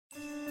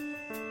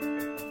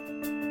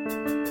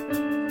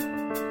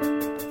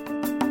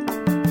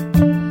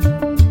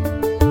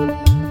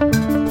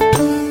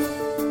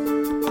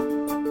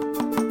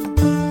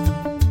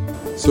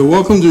So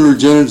welcome to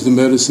Regenerative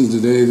Medicine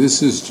today.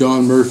 This is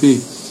John Murphy.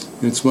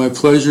 It's my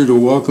pleasure to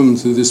welcome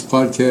to this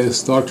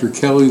podcast Dr.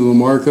 Kelly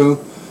Lamarco.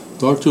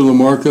 Dr.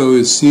 Lamarco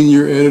is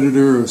Senior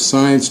Editor of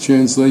Science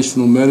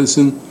Translational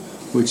Medicine,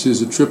 which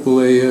is a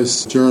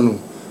AAAS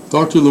journal.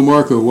 Dr.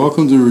 Lamarco,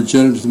 welcome to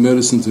Regenerative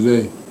Medicine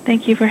today.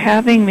 Thank you for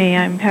having me.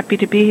 I'm happy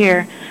to be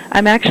here.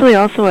 I'm actually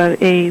also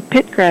a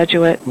Pitt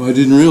graduate. Well, I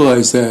didn't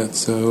realize that,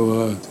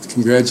 so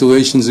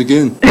congratulations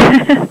again.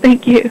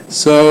 Thank you.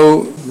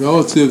 So,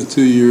 relative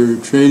to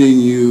your training,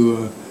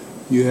 you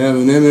have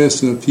an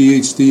MS and a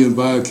PhD in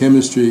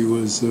biochemistry.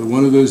 Was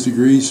one of those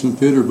degrees from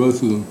Pitt or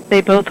both of them?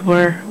 They both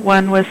were.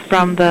 One was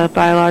from the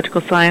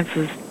Biological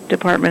Sciences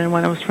Department and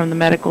one was from the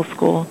medical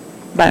school,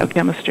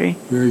 biochemistry.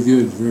 Very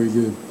good, very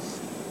good.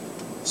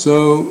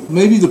 So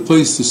maybe the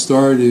place to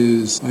start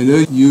is, I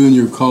know you and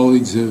your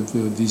colleagues have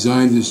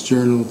designed this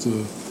journal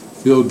to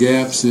fill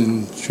gaps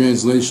in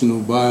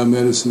translational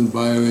biomedicine,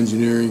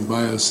 bioengineering,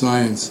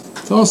 bioscience.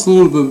 Tell us a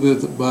little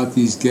bit about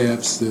these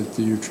gaps that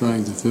you're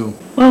trying to fill.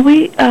 Well,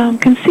 we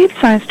conceived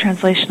Science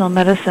Translational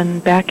Medicine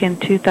back in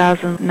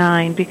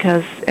 2009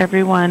 because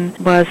everyone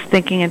was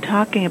thinking and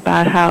talking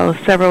about how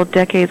several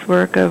decades'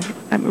 work of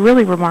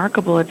really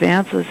remarkable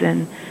advances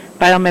in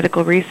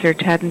biomedical research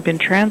hadn't been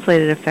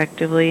translated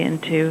effectively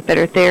into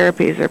better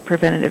therapies or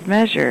preventative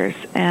measures.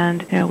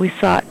 And we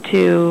sought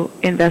to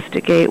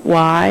investigate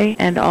why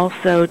and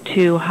also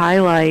to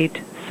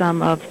highlight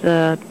some of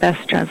the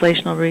best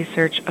translational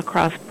research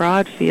across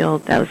broad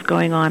field that was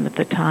going on at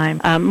the time.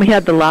 We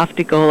had the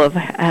lofty goal of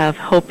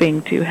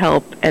hoping to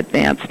help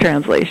advance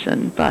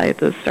translation by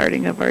the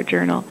starting of our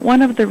journal.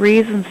 One of the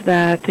reasons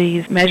that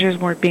these measures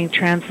weren't being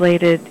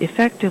translated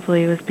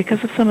effectively was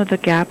because of some of the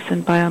gaps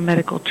in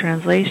biomedical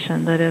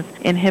translation that have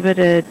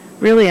inhibited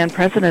really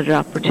unprecedented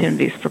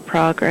opportunities for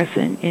progress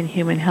in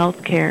human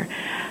health care.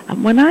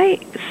 When I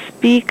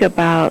speak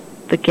about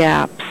the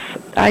gaps,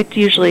 I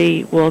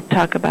usually will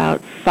talk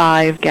about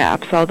 5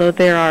 gaps, although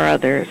there are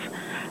others.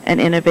 An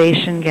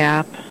innovation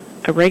gap,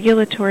 a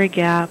regulatory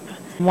gap,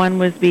 one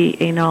would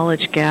be a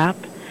knowledge gap,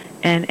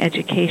 an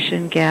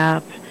education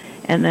gap,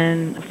 and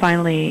then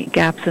finally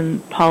gaps in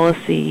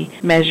policy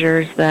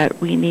measures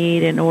that we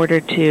need in order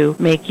to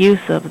make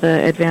use of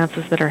the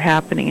advances that are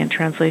happening in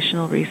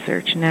translational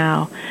research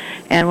now.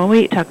 And when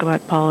we talk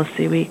about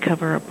policy, we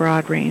cover a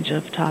broad range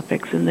of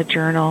topics in the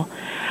journal.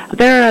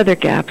 There are other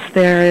gaps.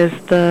 There is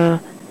the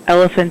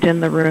elephant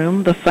in the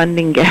room, the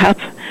funding gap.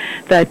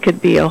 That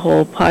could be a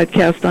whole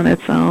podcast on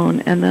its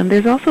own. And then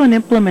there's also an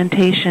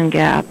implementation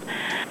gap,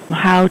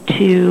 how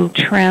to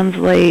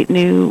translate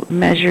new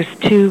measures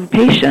to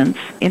patients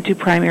into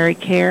primary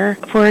care,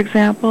 for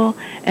example,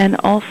 and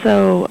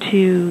also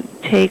to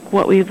take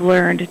what we've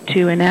learned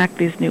to enact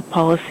these new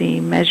policy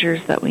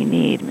measures that we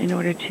need in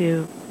order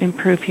to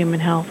improve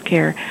human health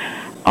care.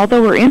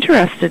 Although we're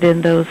interested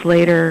in those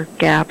later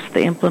gaps,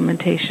 the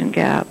implementation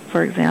gap,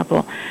 for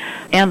example,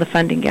 and the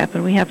funding gap,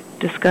 and we have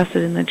discussed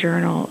it in the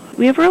journal,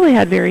 we have really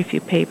had very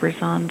few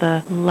papers on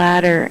the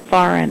latter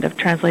far end of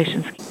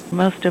translations.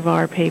 Most of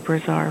our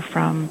papers are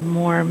from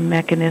more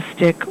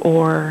mechanistic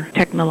or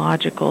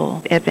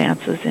technological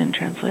advances in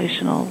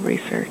translational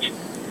research.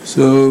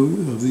 So,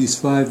 of these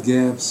 5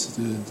 gaps,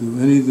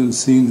 do any of them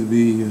seem to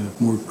be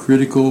more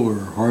critical or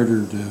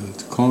harder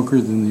to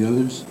conquer than the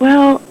others?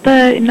 Well,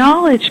 the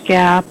knowledge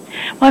gap,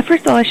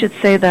 first of all, I should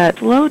say that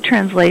slow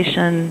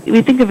translation,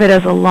 we think of it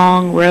as a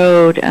long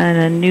road and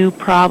a new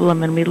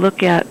problem, and we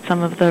look at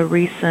some of the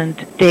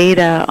recent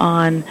data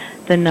on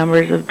the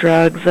numbers of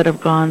drugs that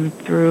have gone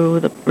through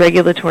the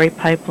regulatory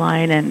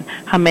pipeline and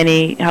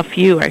how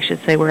few, I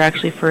should say, were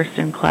actually first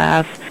in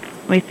class.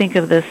 We think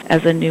of this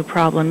as a new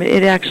problem.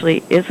 It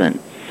actually isn't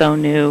so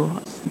new.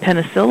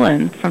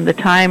 Penicillin, from the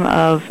time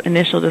of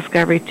initial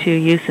discovery to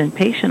use in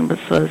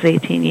patients, was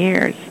 18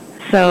 years.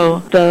 So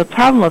the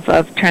problem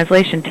of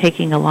translation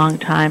taking a long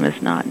time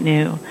is not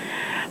new.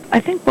 I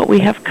think what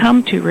we have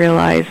come to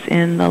realize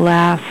in the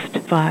last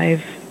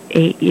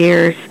 5-8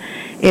 years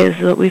is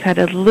that we've had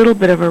a little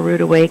bit of a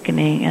rude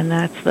awakening, and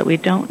that's that we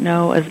don't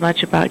know as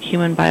much about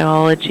human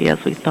biology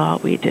as we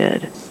thought we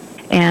did.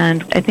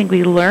 And I think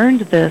we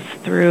learned this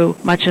through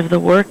much of the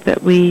work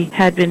that we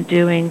had been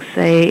doing,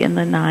 say, in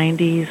the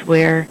 90s,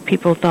 where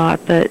people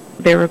thought that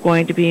there were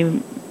going to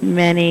be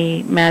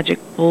many magic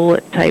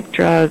bullet-type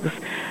drugs.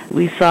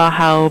 We saw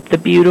how the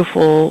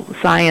beautiful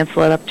science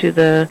led up to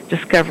the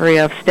discovery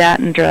of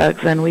statin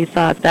drugs, and we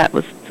thought that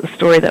was a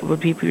story that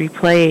would be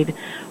replayed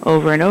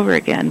over and over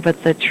again.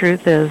 But the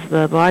truth is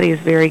the body is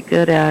very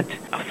good at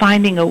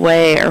finding a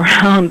way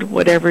around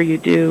whatever you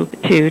do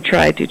to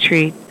try to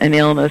treat an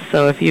illness.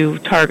 So if you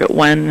target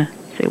one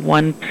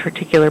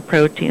particular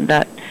protein,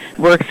 that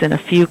works in a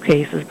few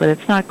cases, but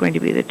it's not going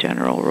to be the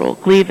general rule.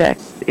 Gleevec,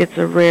 it's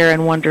a rare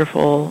and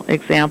wonderful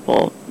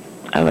example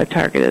of a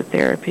targeted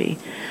therapy.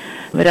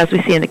 But as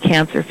we see in the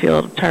cancer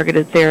field,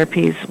 targeted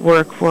therapies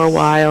work for a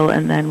while,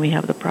 and then we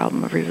have the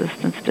problem of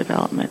resistance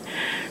development.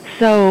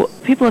 So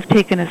people have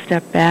taken a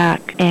step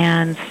back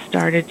and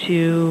started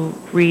to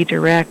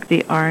redirect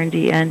the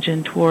R&D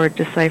engine toward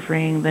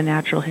deciphering the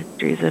natural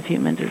histories of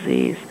human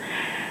disease,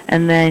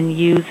 and then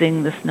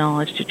using this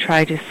knowledge to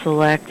try to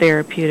select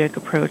therapeutic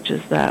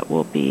approaches that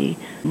will be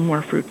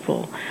more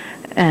fruitful.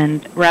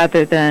 And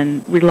rather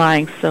than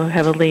relying so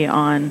heavily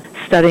on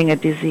studying a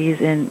disease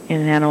in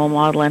an animal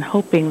model and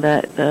hoping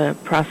that the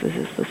process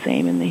is the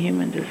same in the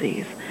human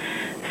disease.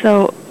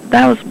 So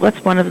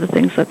that's one of the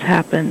things that's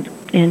happened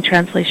in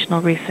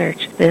translational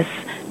research, this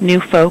new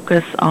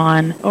focus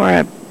on, or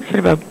a sort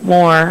of a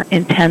more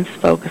intense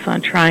focus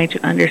on trying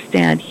to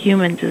understand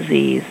human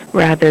disease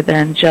rather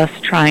than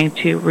just trying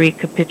to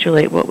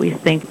recapitulate what we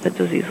think the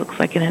disease looks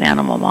like in an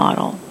animal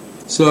model.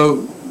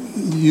 So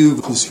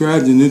you've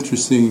described an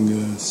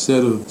interesting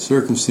set of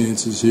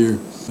circumstances here.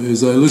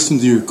 As I listen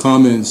to your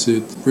comments,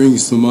 it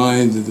brings to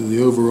mind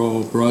the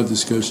overall broad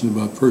discussion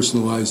about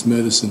personalized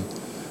medicine.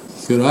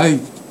 Could I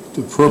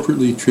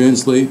appropriately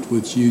translate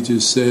what you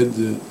just said,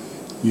 that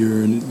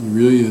you're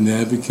really an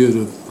advocate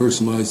of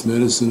personalized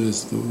medicine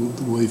as the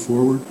way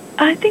forward?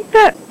 I think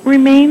that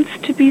remains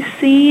to be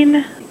seen.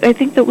 I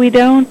think that we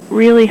don't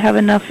really have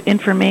enough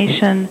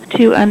information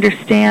to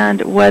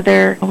understand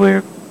whether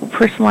we're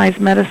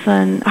personalized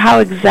medicine, how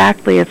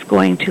exactly it's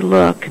going to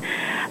look.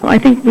 I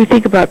think we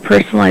think about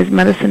personalized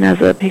medicine as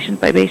a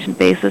patient-by-patient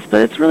basis,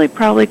 but it's really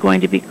probably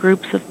going to be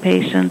groups of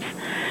patients.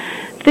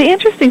 The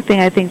interesting thing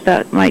I think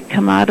that might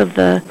come out of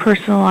the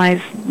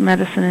personalized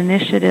medicine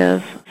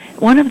initiative,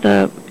 one of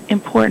the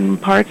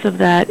important parts of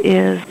that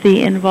is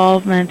the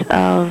involvement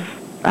of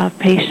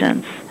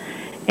patients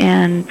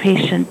and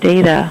patient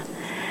data.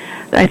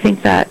 I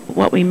think that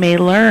what we may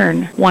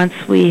learn once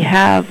we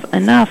have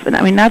enough, and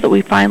I mean now that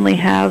we finally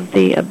have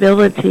the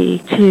ability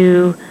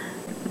to,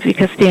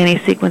 because DNA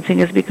sequencing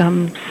has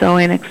become so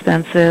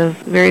inexpensive,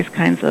 various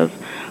kinds of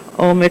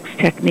omics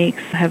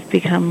techniques have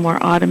become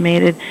more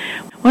automated.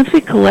 Once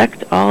we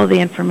collect all of the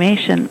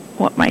information,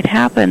 what might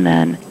happen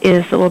then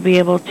is that we'll be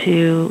able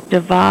to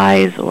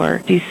devise or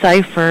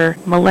decipher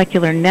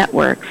molecular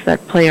networks that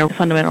play a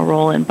fundamental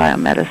role in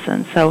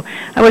biomedicine. So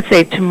I would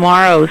say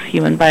tomorrow's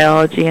human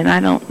biology, and I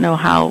don't know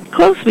how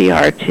close we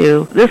are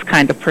to this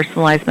kind of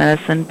personalized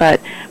medicine, but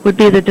would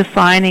be the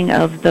defining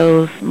of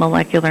those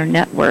molecular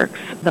networks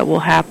that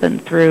will happen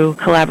through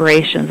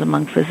collaborations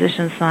among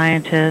physicians,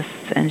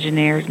 scientists,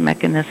 engineers,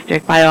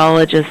 mechanistic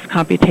biologists,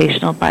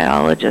 computational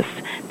biologists,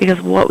 because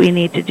what we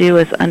need to do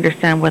is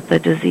understand what the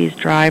disease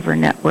driver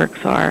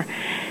networks are.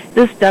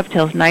 This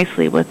dovetails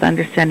nicely with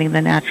understanding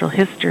the natural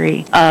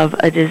history of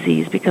a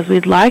disease, because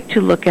we'd like to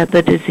look at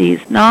the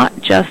disease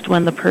not just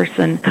when the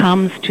person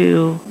comes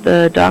to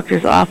the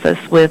doctor's office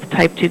with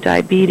type 2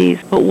 diabetes,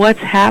 but what's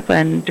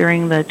happened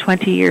during the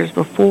 20 years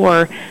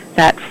before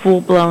that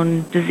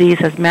full-blown disease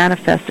has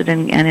manifested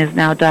and is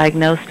now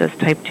diagnosed as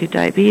type 2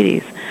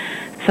 diabetes.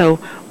 So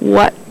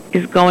what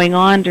is going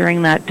on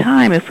during that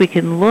time, if we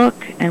can look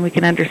and we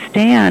can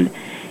understand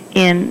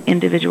in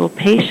individual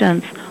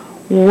patients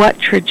what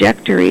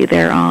trajectory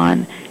they're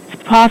on,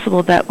 it's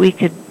possible that we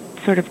could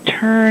sort of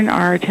turn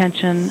our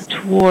attention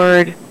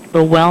toward the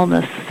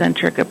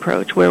wellness-centric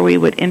approach, where we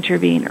would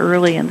intervene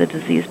early in the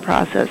disease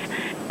process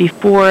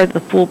before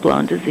the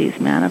full-blown disease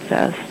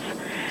manifests.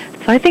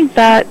 So I think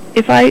that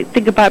if I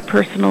think about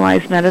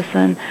personalized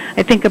medicine,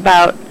 I think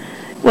about,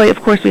 well,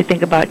 of course we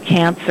think about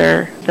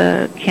cancer,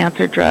 the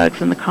cancer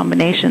drugs and the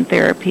combination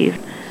therapies.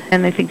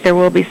 And I think there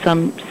will be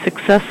some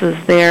successes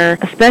there,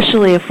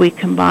 especially if we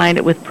combine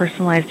it with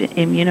personalized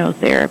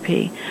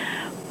immunotherapy.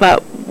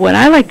 But what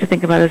I like to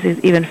think about is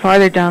even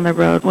farther down the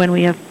road, when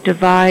we have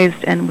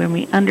devised and when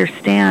we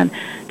understand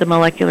the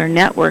molecular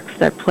networks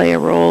that play a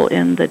role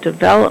in the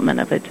development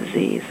of a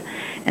disease.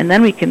 And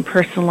then we can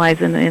personalize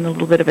in a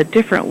little bit of a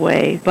different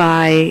way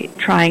by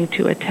trying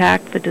to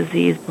attack the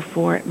disease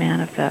before it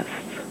manifests.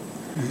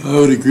 I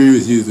would agree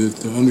with you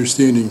that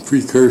understanding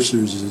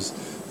precursors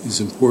is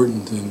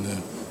important in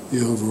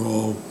the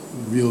overall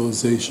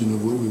realization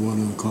of what we want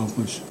to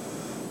accomplish.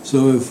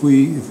 So if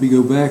we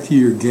go back to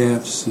your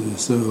gaps,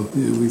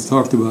 we've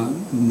talked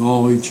about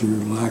knowledge or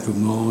lack of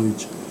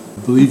knowledge.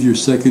 I believe your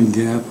second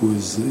gap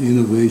was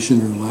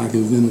innovation or lack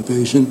of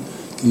innovation.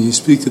 Can you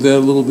speak to that a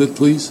little bit,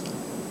 please?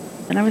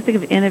 And I would think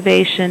of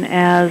innovation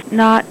as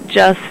not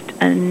just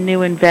a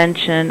new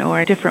invention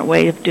or a different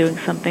way of doing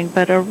something,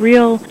 but a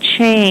real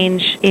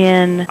change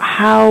in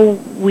how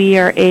we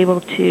are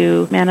able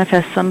to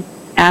manifest some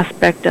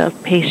aspect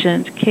of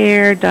patient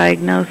care,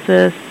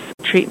 diagnosis,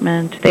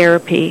 treatment,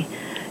 therapy.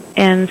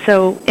 And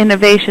so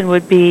innovation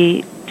would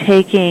be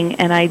taking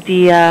an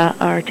idea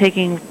or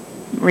taking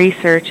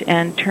research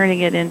and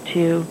turning it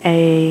into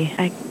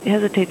I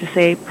hesitate to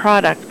say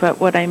product, but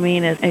what I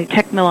mean is a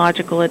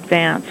technological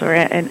advance or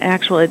an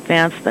actual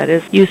advance that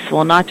is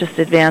useful, not just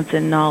advance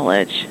in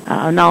knowledge.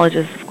 Knowledge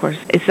is, of course,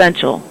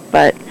 essential,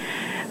 but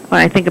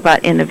when I think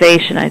about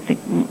innovation, I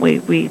think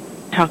we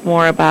talk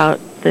more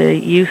about the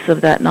use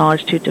of that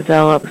knowledge to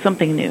develop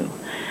something new.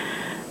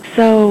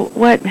 So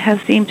what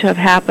has seemed to have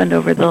happened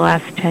over the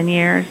last 10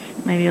 years,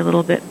 maybe a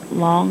little bit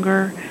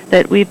longer,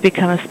 that we've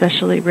become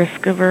especially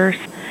risk averse.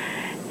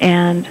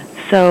 And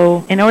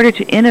so in order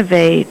to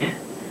innovate,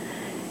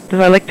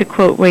 I like to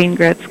quote Wayne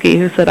Gretzky,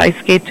 who said, "I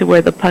skate to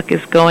where the puck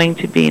is going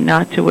to be,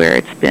 not to where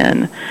it's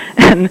been."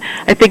 And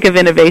I think of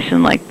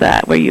innovation like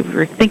that, where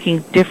you're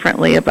thinking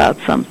differently about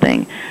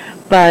something.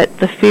 But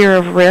the fear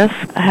of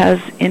risk has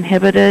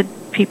inhibited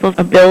people's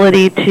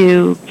ability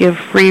to give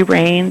free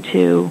rein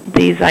to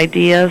these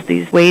ideas,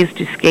 these ways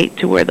to skate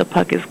to where the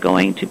puck is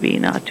going to be,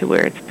 not to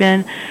where it's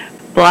been,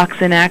 blocks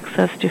in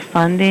access to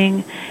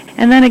funding,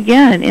 and then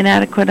again,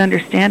 inadequate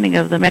understanding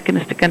of the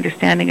mechanistic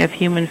understanding of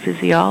human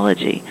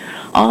physiology.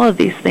 All of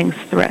these things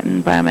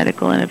threaten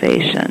biomedical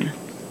innovation.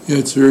 Yeah,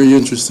 it's very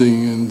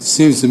interesting, and it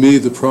seems to me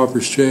the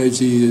proper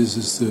strategy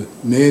is to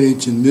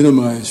manage and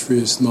minimize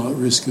risk, not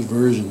risk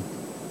aversion.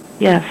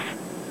 Yes,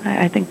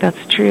 I think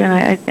that's true,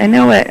 and I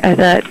know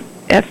that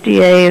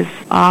FDA is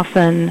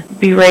often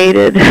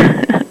berated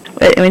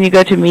when you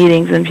go to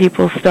meetings and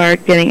people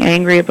start getting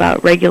angry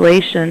about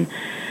regulation,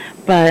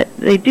 but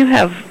they do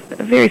have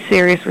a very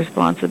serious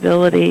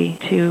responsibility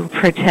to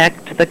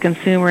protect the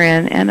consumer,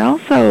 and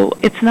also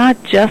it's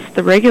not just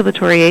the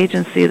regulatory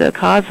agency that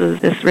causes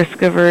this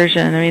risk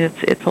aversion. I mean,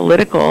 it's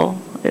political,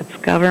 it's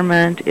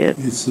government,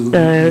 it's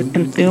the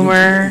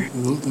consumer.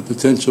 The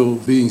potential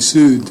of being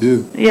sued,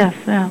 too. Yes,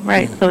 yeah,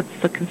 right. Yeah. So it's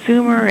the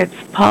consumer, it's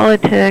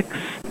politics,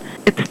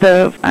 it's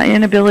the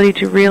inability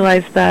to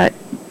realize that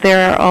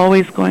there are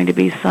always going to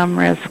be some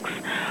risks.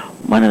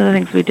 One of the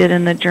things we did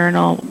in the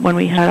journal when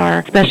we had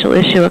our special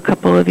issue a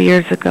couple of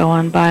years ago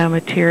on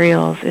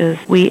biomaterials is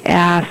we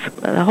asked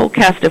the whole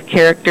cast of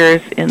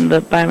characters in the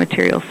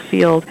biomaterials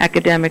field,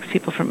 academics,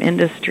 people from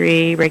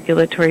industry,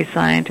 regulatory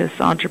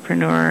scientists,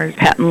 entrepreneurs,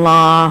 patent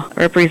law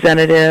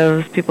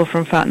representatives, people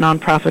from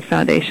nonprofit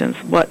foundations,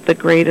 what the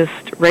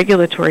greatest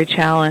regulatory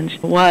challenge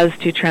was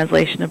to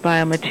translation of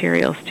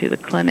biomaterials to the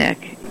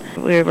clinic.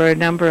 There were a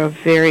number of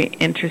very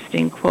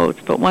interesting quotes,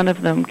 but one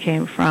of them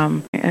came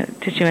from a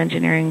tissue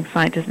engineering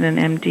scientist and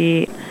an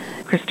MD,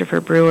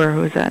 Christopher Brewer,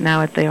 who is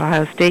now at The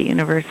Ohio State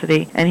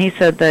University, and he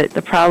said that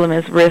the problem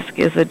is risk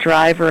is a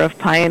driver of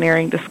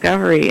pioneering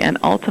discovery, and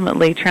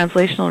ultimately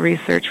translational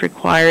research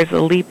requires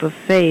a leap of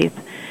faith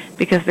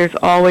because there's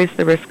always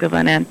the risk of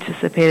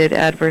unanticipated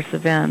adverse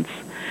events.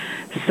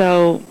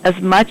 So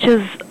as much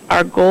as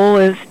our goal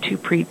is to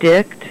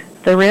predict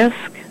the risk,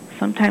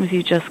 sometimes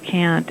you just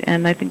can't,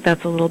 and I think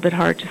that's a little bit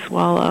hard to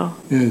swallow.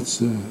 Yeah, it's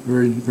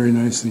very, very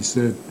nicely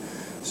said.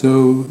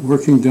 So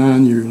working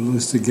down your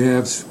list of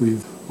gaps,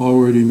 we've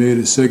already made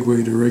a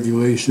segue to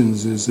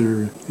regulations. Is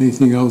there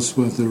anything else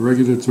with the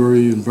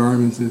regulatory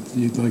environment that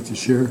you'd like to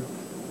share?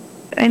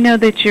 I know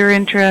that you're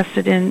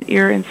interested in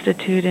your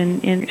institute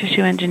in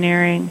tissue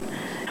engineering.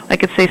 I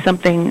could say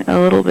something a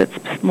little bit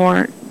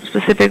more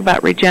specific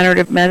about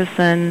regenerative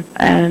medicine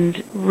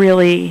and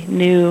really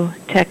new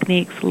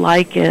techniques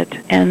like it,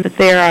 and that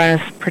they are on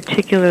a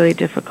particularly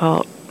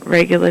difficult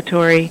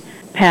regulatory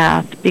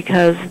path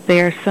because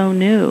they are so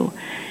new.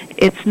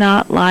 It's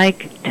not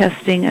like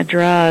testing a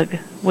drug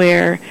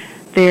where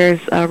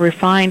there's a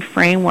refined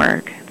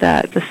framework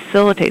that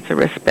facilitates a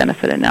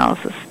risk-benefit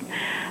analysis.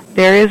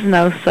 There is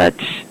no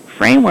such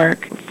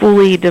framework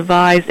fully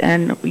devised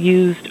and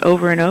used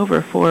over and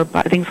over for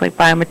things like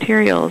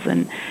biomaterials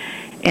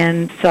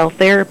and cell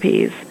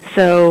therapies.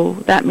 So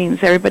that means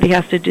everybody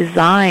has to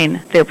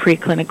design their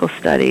preclinical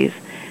studies.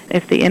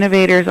 If the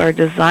innovators are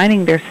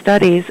designing their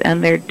studies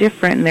and they're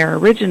different and they're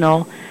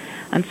original,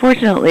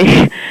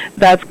 unfortunately,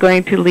 that's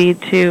going to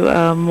lead to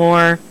a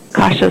more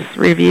cautious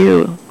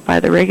review by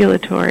the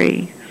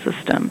regulatory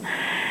system.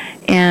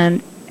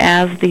 And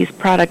as these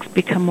products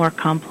become more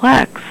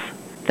complex,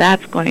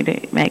 that's going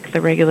to make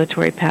the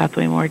regulatory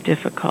pathway more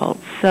difficult.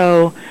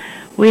 So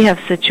we have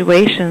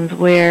situations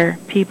where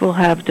people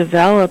have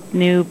developed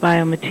new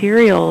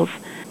biomaterials,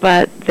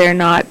 but they're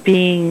not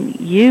being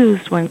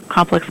used when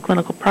complex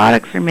clinical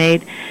products are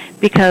made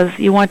because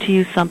you want to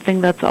use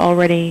something that's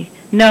already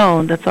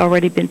known, that's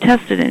already been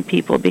tested in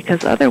people,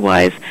 because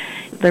otherwise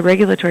the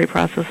regulatory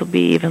process will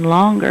be even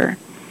longer.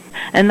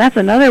 And that's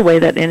another way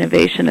that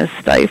innovation is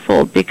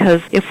stifled,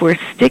 because if we're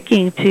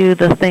sticking to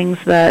the things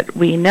that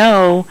we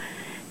know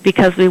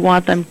because we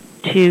want them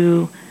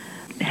to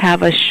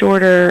have a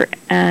shorter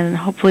and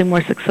hopefully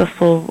more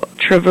successful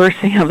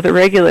traversing of the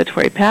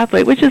regulatory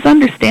pathway, which is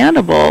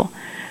understandable,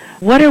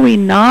 what are we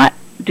not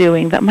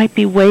doing that might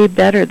be way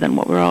better than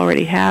what we're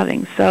already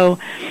having? So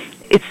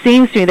it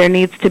seems to me there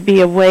needs to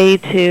be a way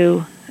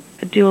to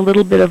do a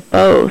little bit of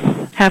both,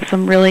 have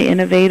some really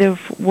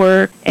innovative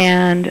work,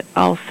 and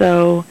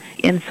also,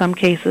 in some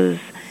cases,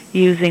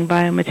 using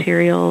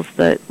biomaterials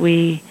that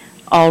we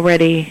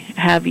already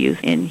have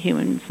used in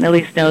humans, and at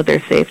least know their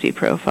safety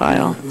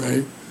profile.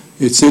 Right.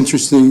 It's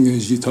interesting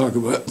as you talk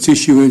about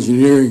tissue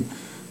engineering.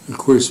 Of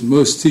course,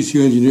 most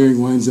tissue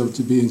engineering winds up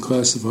to being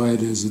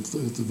classified as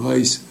a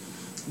device,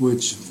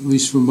 which, at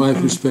least from my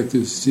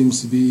perspective,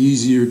 seems to be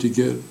easier to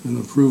get an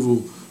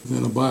approval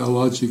than a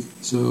biologic.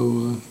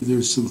 So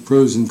there's some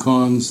pros and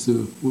cons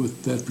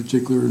with that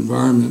particular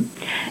environment.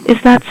 Is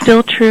that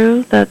still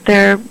true, that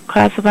they're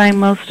classifying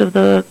most of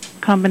the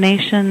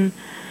combination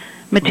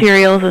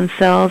materials and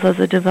cells as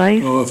a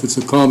device? Oh, if it's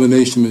a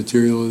combination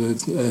material,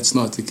 that's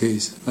not the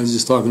case. I was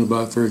just talking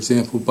about, for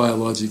example,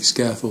 biologic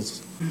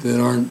scaffolds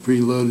that aren't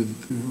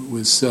preloaded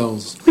with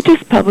cells. We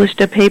just published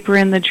a paper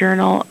in the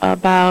journal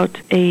about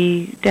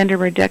a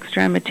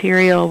dendromer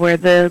material where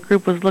the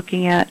group was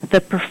looking at the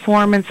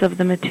performance of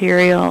the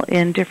material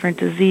in different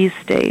disease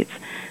states.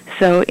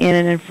 So in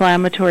an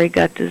inflammatory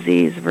gut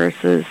disease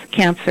versus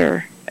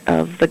cancer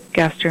of the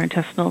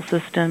gastrointestinal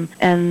system,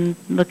 and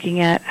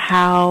looking at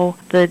how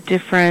the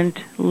different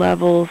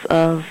levels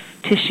of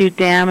tissue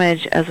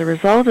damage as a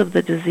result of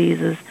the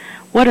diseases,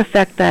 what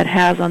effect that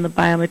has on the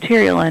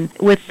biomaterial. And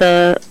with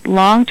the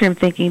long-term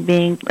thinking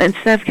being,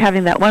 instead of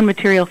having that one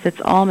material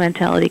fits all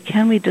mentality,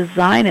 can we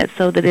design it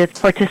so that it's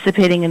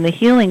participating in the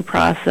healing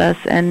process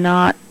and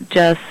not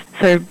just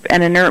sort of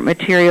an inert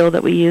material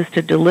that we use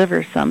to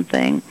deliver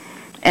something?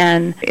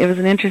 And it was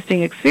an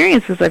interesting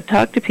experience because I've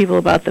talked to people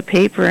about the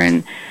paper,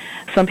 and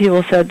some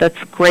people said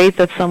that's great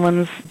that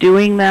someone's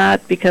doing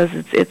that because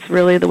it's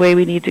really the way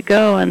we need to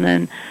go. And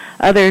then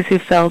others who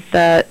felt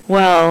that,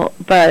 well,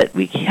 but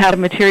we have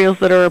materials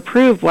that are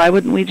approved. Why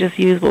wouldn't we just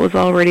use what was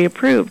already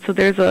approved? So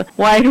there's a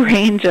wide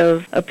range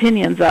of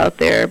opinions out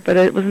there, but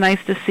it was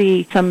nice to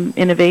see some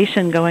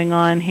innovation going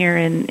on here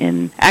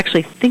in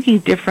actually thinking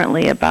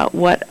differently about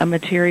what a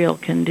material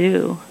can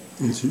do.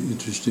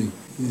 Interesting.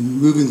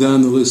 And moving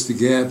down the list of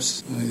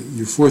gaps,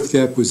 your fourth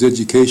gap was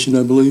education,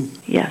 I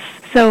believe? Yes.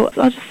 So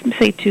I'll just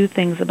say two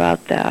things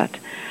about that.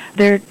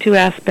 There are two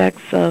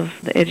aspects of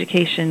the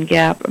education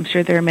gap. I'm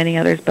sure there are many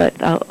others,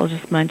 but I'll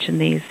just mention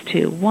these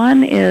two.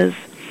 One is,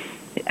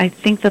 I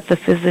think that the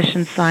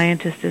physician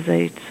scientist is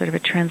a sort of a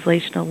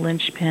translational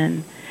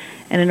linchpin,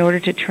 and in order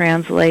to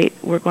translate,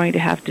 we're going to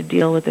have to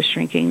deal with a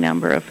shrinking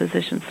number of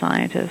physician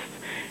scientists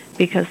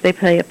because they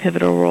play a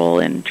pivotal role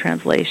in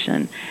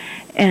translation.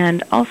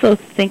 And also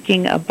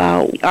thinking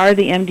about, are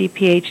the MD,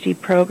 PhD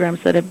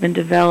programs that have been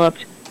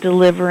developed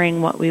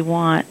delivering what we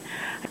want?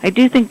 I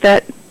do think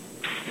that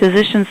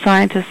physician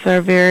scientists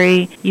are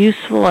very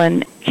useful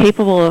and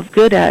capable of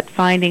good at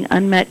finding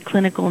unmet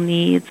clinical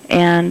needs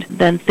and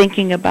then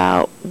thinking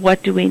about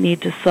what do we need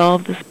to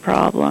solve this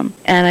problem.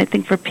 And I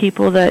think for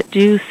people that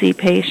do see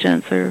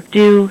patients or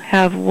do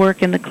have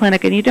work in the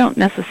clinic, and you don't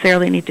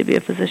necessarily need to be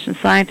a physician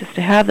scientist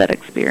to have that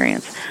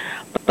experience,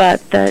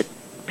 but that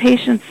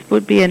patients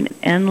would be an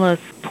endless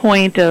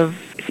point of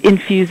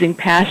infusing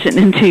passion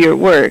into your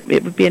work.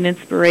 It would be an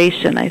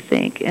inspiration, I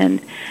think,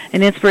 and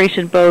an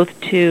inspiration both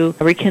to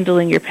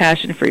rekindling your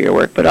passion for your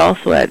work, but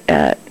also at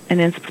an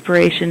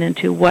inspiration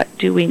into what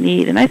do we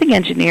need. And I think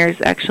engineers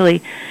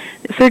actually,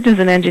 surgeons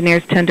and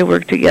engineers tend to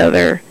work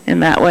together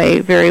in that way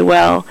very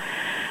well.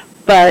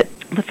 But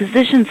the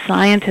physician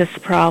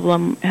scientist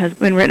problem has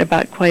been written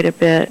about quite a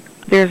bit.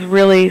 There's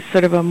really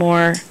sort of a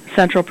more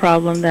central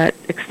problem that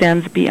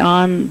extends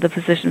beyond the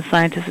physician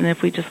scientist, and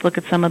if we just look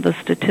at some of the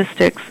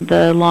statistics,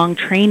 the long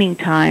training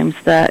times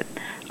that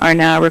are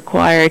now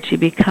required to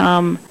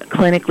become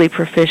clinically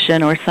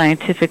proficient or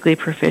scientifically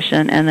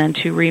proficient and then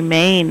to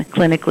remain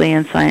clinically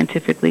and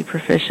scientifically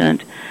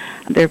proficient.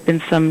 There have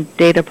been some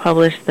data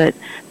published that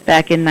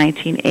back in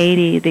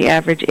 1980, the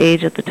average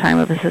age at the time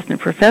of assistant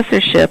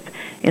professorship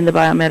in the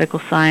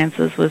biomedical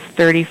sciences was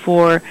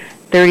 34,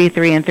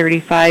 33 and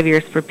 35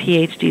 years for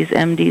PhDs,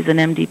 MDs, and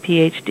MD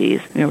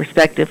PhDs,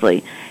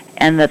 respectively,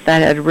 and that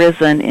had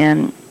risen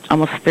in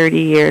almost 30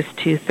 years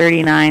to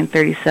 39,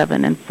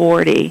 37, and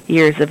 40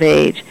 years of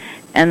age.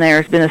 And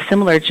there's been a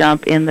similar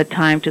jump in the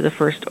time to the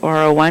first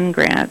R01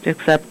 grant,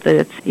 except that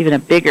it's even a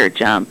bigger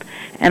jump.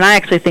 And I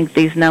actually think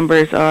these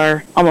numbers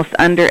are almost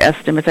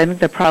underestimates. I think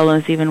the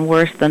problem is even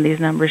worse than these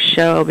numbers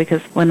show,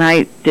 because when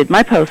I did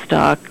my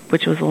postdoc,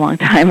 which was a long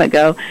time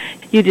ago,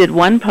 you did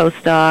one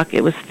postdoc,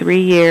 it was 3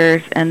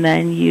 years, and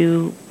then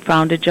you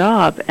found a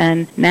job.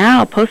 And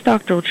now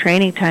postdoctoral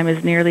training time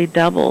is nearly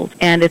doubled,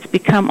 and it's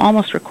become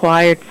almost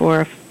required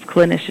for a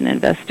clinician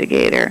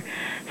investigator.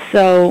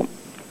 So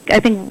I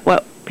think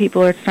what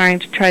people are starting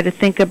to try to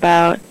think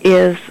about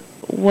is,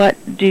 what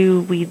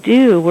do we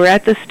do? We're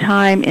at this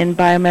time in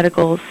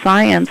biomedical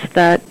science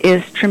that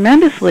is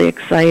tremendously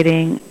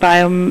exciting.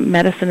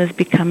 Biomedicine is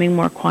becoming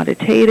more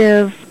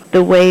quantitative.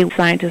 The way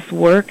scientists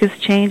work is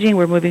changing.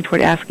 We're moving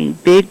toward asking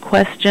big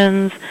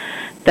questions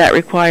that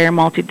require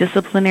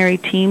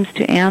multidisciplinary teams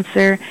to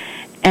answer.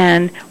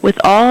 And with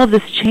all of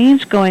this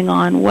change going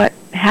on, what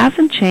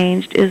hasn't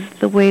changed is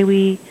the way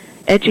we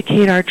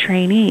educate our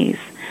trainees.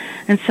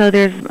 And so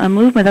there's a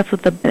movement, that's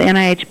what the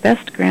NIH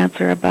BEST grants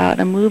are about,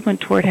 a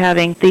movement toward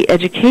having the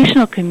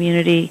educational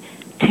community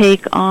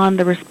take on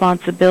the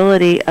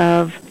responsibility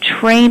of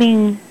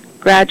training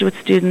graduate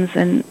students,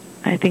 and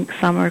I think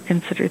some are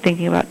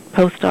thinking about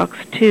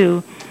postdocs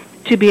too,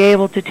 to be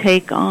able to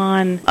take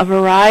on a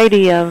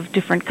variety of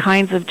different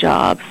kinds of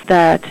jobs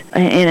that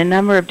in a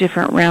number of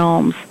different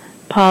realms: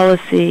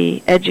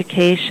 policy,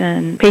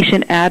 education,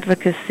 patient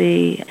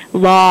advocacy,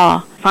 law,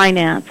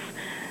 finance.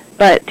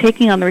 but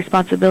taking on the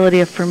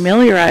responsibility of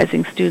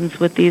familiarizing students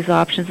with these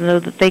options so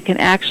that they can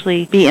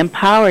actually be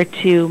empowered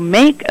to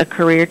make a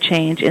career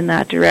change in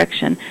that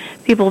direction.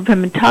 People have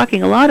been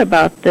talking a lot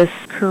about this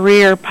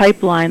career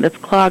pipeline that's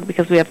clogged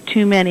because we have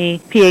too many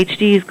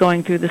PhDs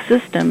going through the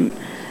system.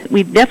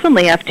 We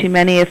definitely have too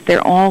many if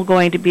they're all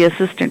going to be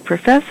assistant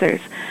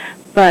professors,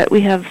 but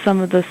we have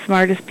some of the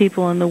smartest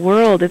people in the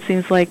world. It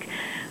seems like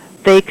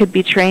they could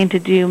be trained to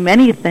do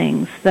many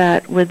things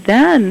that would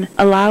then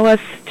allow us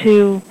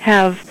to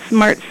have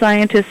smart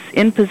scientists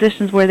in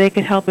positions where they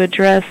could help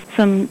address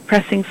some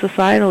pressing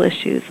societal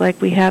issues like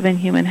we have in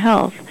human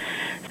health.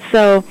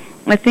 So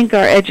I think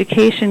our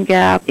education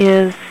gap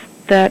is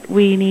that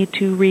we need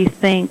to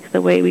rethink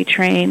the way we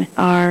train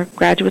our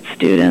graduate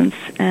students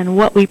and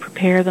what we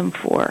prepare them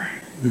for.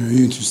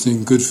 Very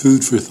interesting. Good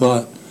food for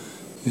thought.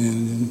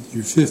 And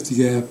your fifth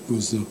gap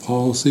was the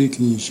policy.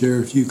 Can you share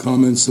a few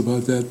comments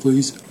about that,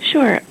 please?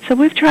 Sure. So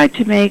we've tried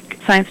to make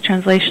science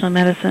translational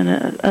medicine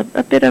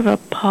a bit of a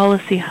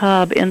policy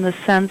hub in the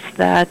sense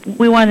that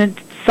we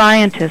wanted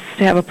scientists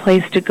to have a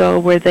place to go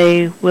where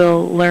they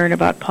will learn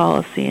about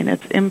policy. And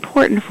it's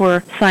important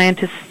for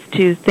scientists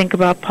to think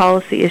about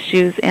policy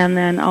issues and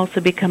then also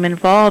become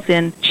involved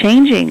in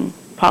changing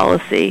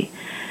policy.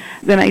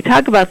 When I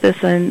talk about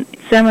this in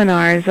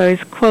seminars, I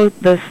always quote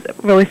this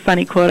really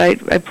funny quote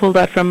I pulled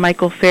out from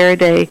Michael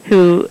Faraday,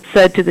 who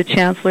said to the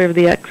Chancellor of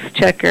the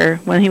Exchequer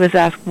when he was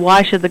asked,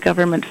 why should the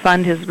government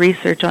fund his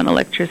research on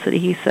electricity?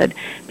 He said,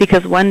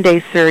 because one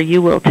day, sir,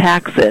 you will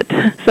tax it.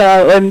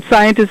 So when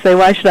scientists say,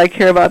 why should I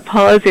care about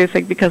policy? It's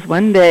like, because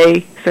one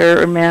day,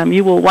 sir or ma'am,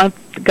 you will want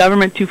the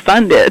government to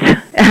fund it.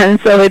 And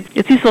so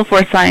it's useful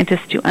for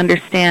scientists to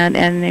understand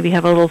and maybe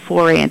have a little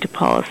foray into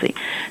policy.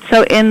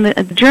 So in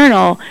the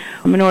journal,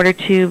 in order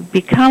to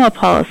become a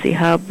policy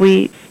hub,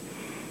 we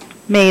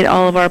made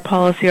all of our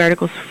policy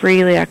articles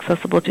freely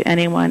accessible to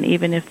anyone,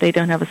 even if they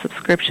don't have a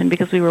subscription,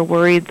 because we were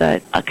worried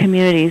that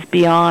communities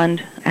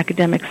beyond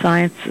academic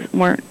science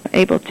weren't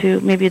able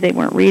to, maybe they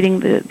weren't reading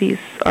these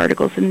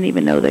articles, didn't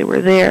even know they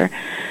were there.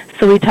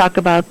 So we talk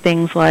about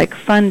things like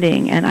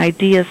funding and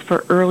ideas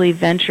for early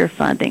venture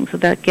funding. So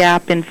that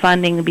gap in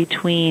funding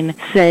between,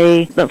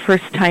 say, the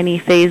first tiny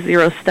phase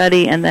 0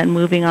 study and then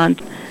moving on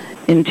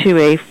into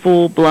a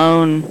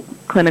full-blown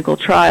clinical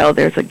trial,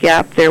 there's a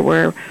gap there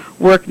where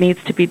work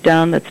needs to be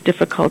done that's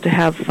difficult to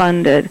have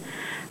funded.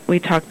 We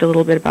talked a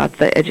little bit about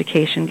the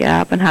education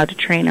gap and how to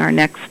train our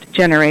next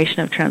generation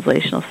of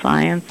translational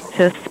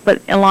scientists.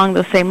 But along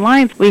those same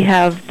lines, we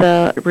have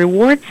the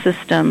reward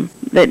system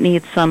that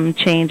needs some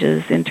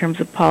changes in terms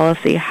of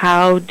policy.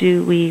 How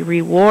do we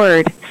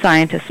reward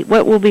scientists?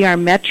 What will be our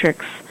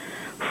metrics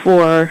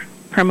for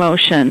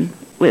promotion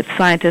with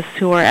scientists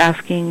who are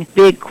asking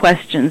big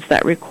questions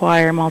that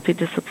require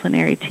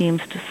multidisciplinary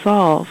teams to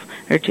solve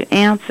or to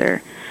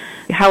answer?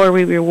 How are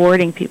we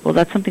rewarding people?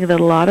 That's something that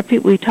a lot of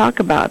people we talk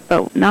about,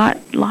 but not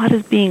a lot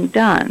is being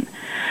done.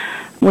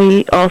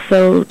 We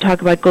also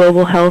talk about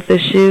global health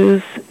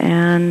issues,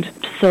 and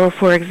so,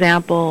 for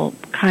example,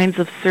 kinds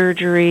of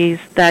surgeries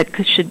that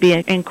should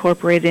be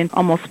incorporated in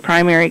almost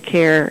primary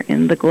care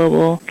in the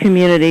global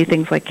community,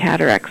 things like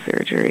cataract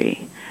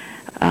surgery.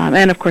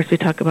 And, of course, we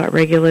talk about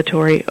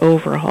regulatory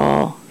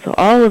overhaul. So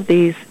all of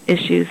these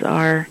issues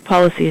are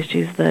policy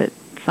issues that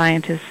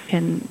scientists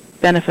can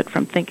benefit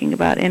from thinking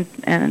about,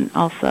 and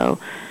also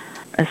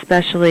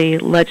especially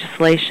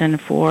legislation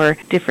for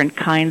different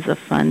kinds of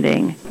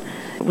funding.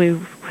 We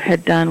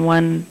had done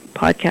one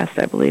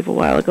podcast, I believe, a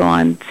while ago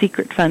on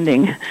secret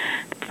funding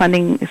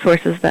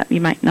sources that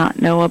you might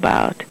not know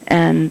about,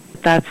 and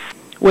that's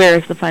where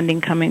is the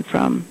funding coming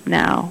from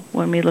now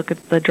when we look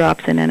at the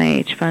drops in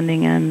NIH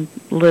funding and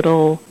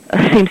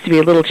seems to be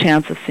a little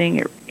chance of seeing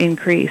it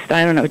increased.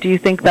 I don't know. Do you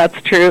think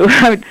that's true?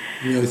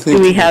 Do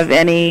we have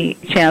any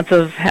chance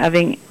of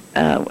having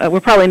we're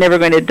probably never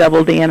going to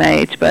double the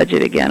NIH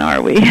budget again,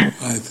 are we?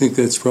 I think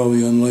that's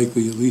probably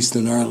unlikely, at least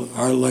in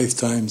our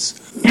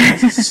lifetimes.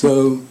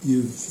 So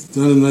you've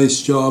done a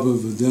nice job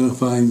of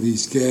identifying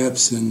these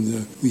gaps,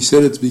 and we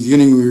said at the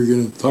beginning we were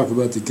going to talk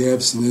about the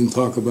gaps and then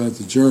talk about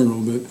the journal,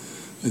 but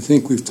I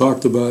think we've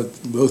talked about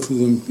both of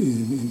them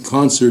in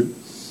concert.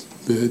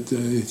 But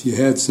if you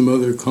had some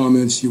other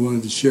comments you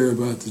wanted to share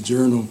about the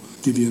journal,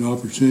 give you an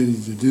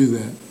opportunity to do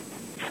that.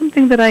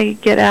 Something that I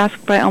get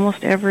asked by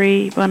almost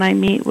everyone I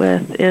meet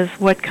with is,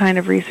 what kind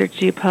of research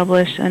do you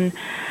publish? And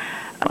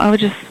I would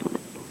just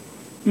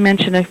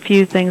mention a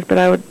few things, but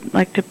I would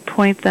like to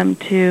point them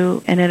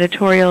to an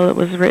editorial that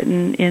was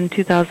written in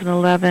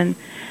 2011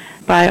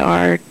 by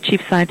our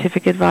chief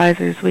scientific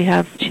advisors. We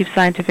have chief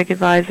scientific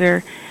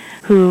advisor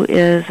who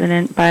is a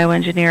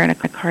bioengineer and a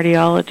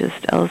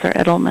cardiologist, Elazar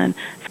Edelman.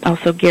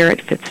 Also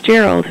Garrett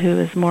Fitzgerald, who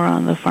is more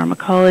on the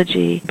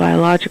pharmacology,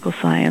 biological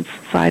science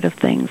side of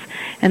things.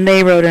 And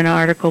they wrote an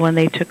article when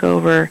they took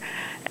over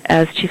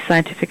as chief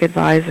scientific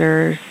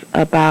advisors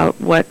about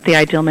what the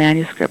ideal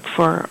manuscript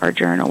for our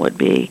journal would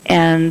be.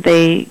 And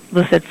they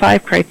listed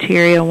 5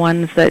 criteria.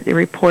 One is that it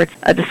reports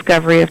a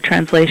discovery of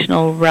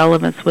translational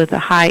relevance with a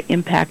high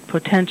impact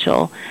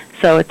potential.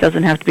 So it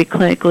doesn't have to be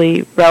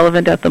clinically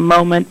relevant at the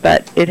moment,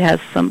 but it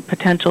has some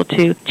potential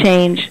to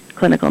change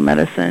clinical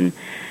medicine.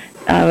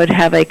 It would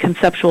have a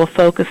conceptual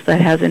focus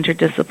that has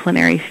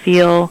interdisciplinary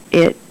feel.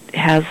 It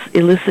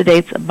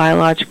elucidates a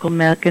biological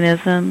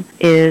mechanism,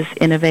 is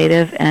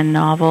innovative and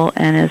novel,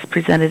 and is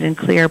presented in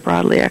clear,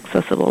 broadly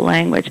accessible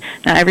language.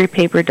 Now, every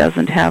paper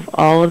doesn't have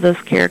all of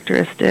those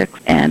characteristics,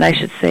 and I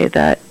should say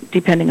that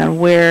depending on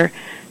where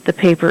the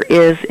paper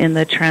is in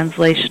the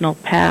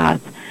translational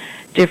path,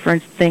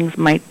 different things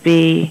might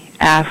be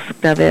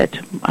asked of it,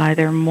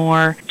 either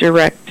more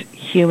direct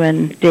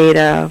human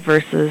data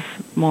versus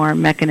more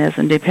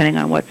mechanism, depending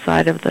on what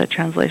side of the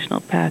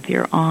translational path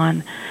you're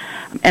on.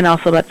 And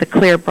also about the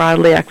clear,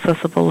 broadly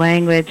accessible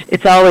language.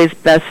 It's always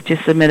best to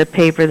submit a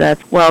paper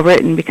that's well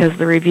written because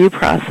the review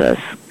process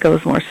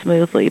goes more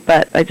smoothly,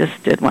 but I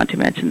just did want to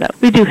mention that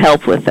we do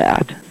help with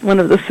that. One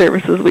of the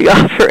services we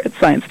offer at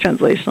Science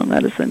Translational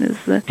Medicine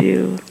is to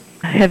do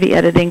heavy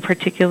editing,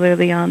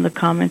 particularly on the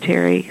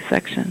commentary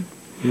section.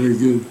 Very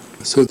good.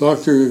 So,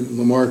 Dr.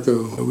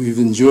 LaMarco, we've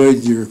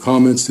enjoyed your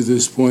comments to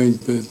this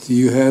point, but do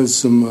you have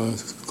some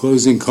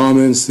closing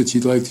comments that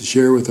you'd like to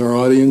share with our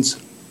audience?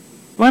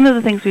 One of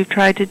the things we've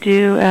tried to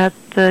do at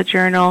the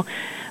journal,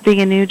 being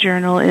a new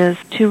journal, is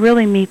to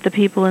really meet the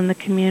people in the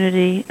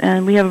community.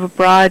 And we have a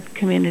broad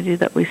community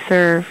that we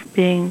serve,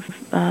 being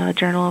a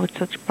journal with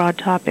such broad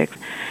topics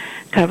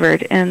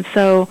covered. And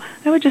so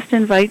I would just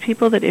invite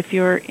people that if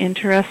you're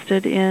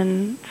interested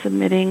in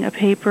submitting a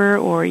paper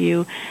or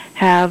you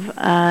have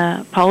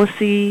a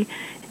policy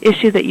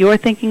issue that you're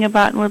thinking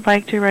about and would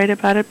like to write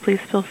about it,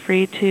 please feel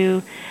free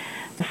to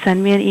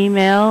send me an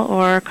email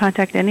or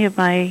contact any of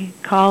my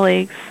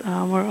colleagues.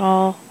 We're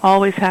all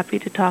always happy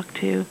to talk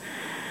to.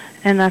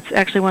 And that's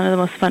actually one of the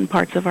most fun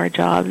parts of our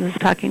job, is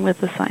talking with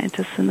the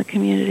scientists in the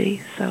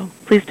community. So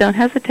please don't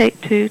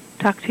hesitate to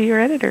talk to your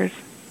editors.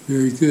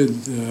 Very good.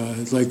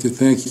 I'd like to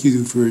thank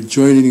you for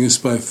joining us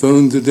by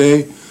phone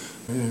today.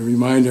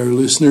 Remind our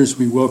listeners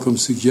we welcome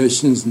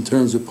suggestions in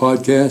terms of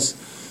podcasts.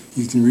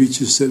 You can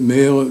reach us at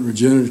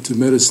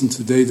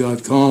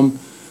mail@regenerativemedicinetoday.com.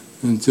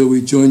 Until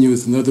we join you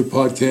with another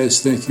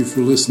podcast, thank you for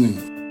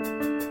listening.